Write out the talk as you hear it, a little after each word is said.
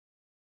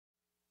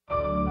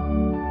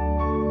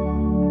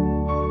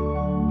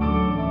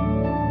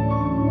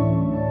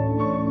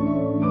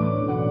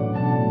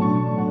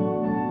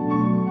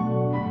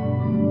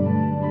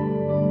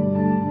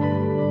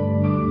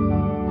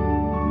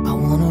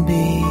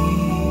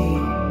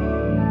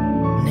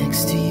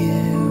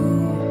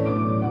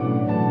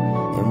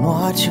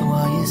watch you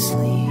while you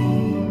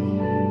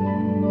sleep,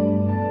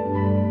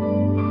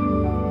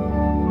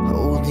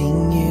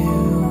 holding you,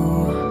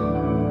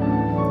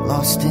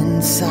 lost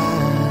inside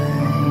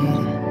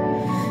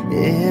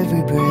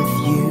every breath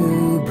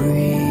you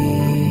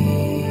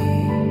breathe.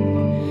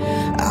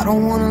 I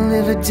don't wanna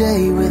live a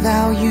day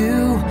without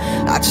you.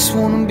 I just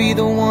wanna be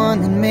the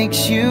one that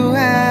makes you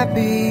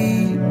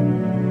happy.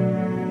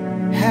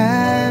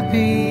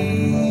 Happy.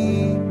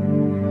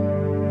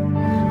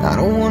 I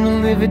don't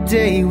wanna live a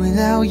day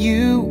without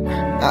you.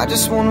 I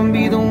just wanna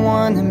be the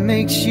one that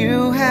makes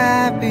you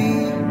happy.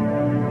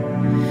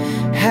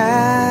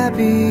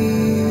 Happy.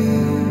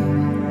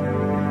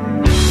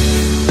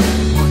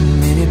 1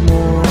 minute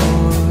more,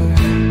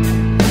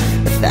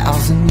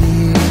 1,000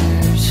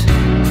 years,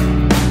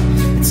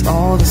 it's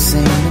all the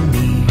same to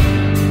me.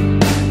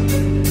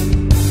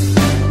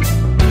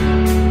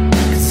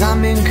 'Cause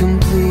I'm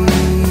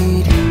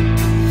incomplete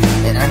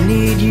and I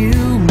need you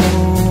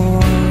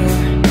more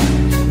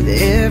with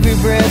every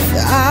breath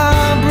I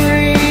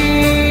breathe.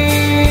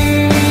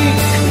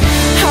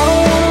 I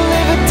don't wanna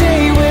live a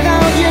day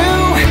without you.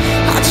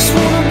 I just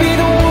wanna be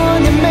the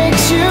one that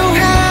makes you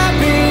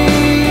happy.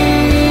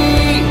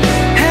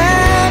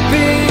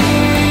 Happy.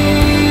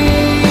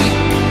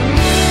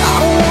 I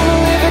don't wanna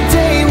live a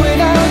day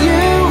without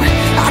you.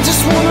 I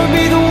just wanna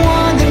be the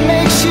one that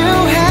makes you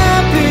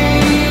happy.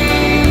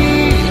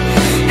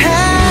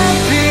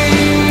 Happy.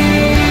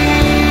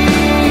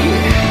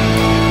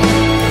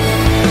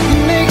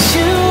 Makes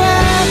you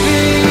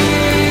happy.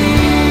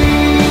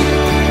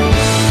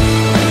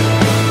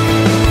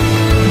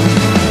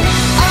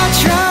 I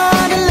try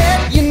to let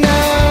you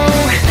know,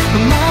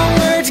 but my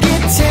words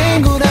get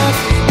tangled up,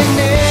 and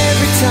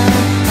every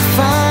time I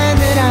find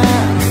that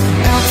I'm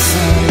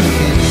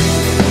outside,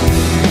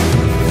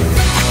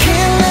 I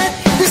can't let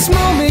this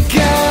moment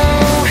go.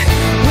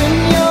 When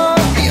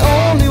you're the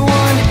only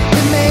one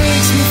that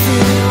makes me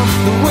feel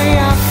the way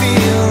I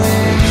feel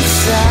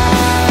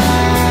inside.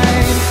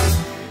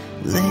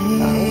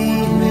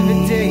 Live a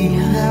day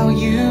without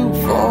you.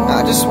 I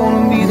just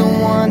wanna be the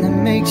one that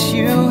makes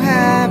you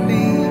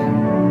happy.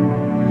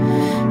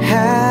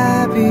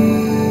 Happy.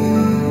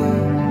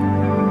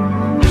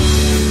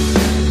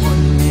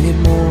 1 minute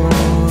more,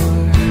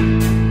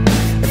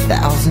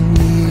 1,000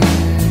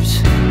 years,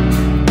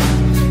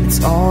 it's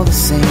all the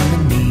same to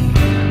me.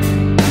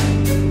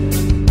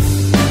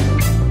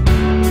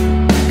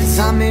 'Cause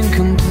I'm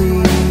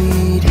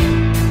incomplete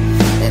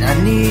and I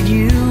need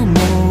you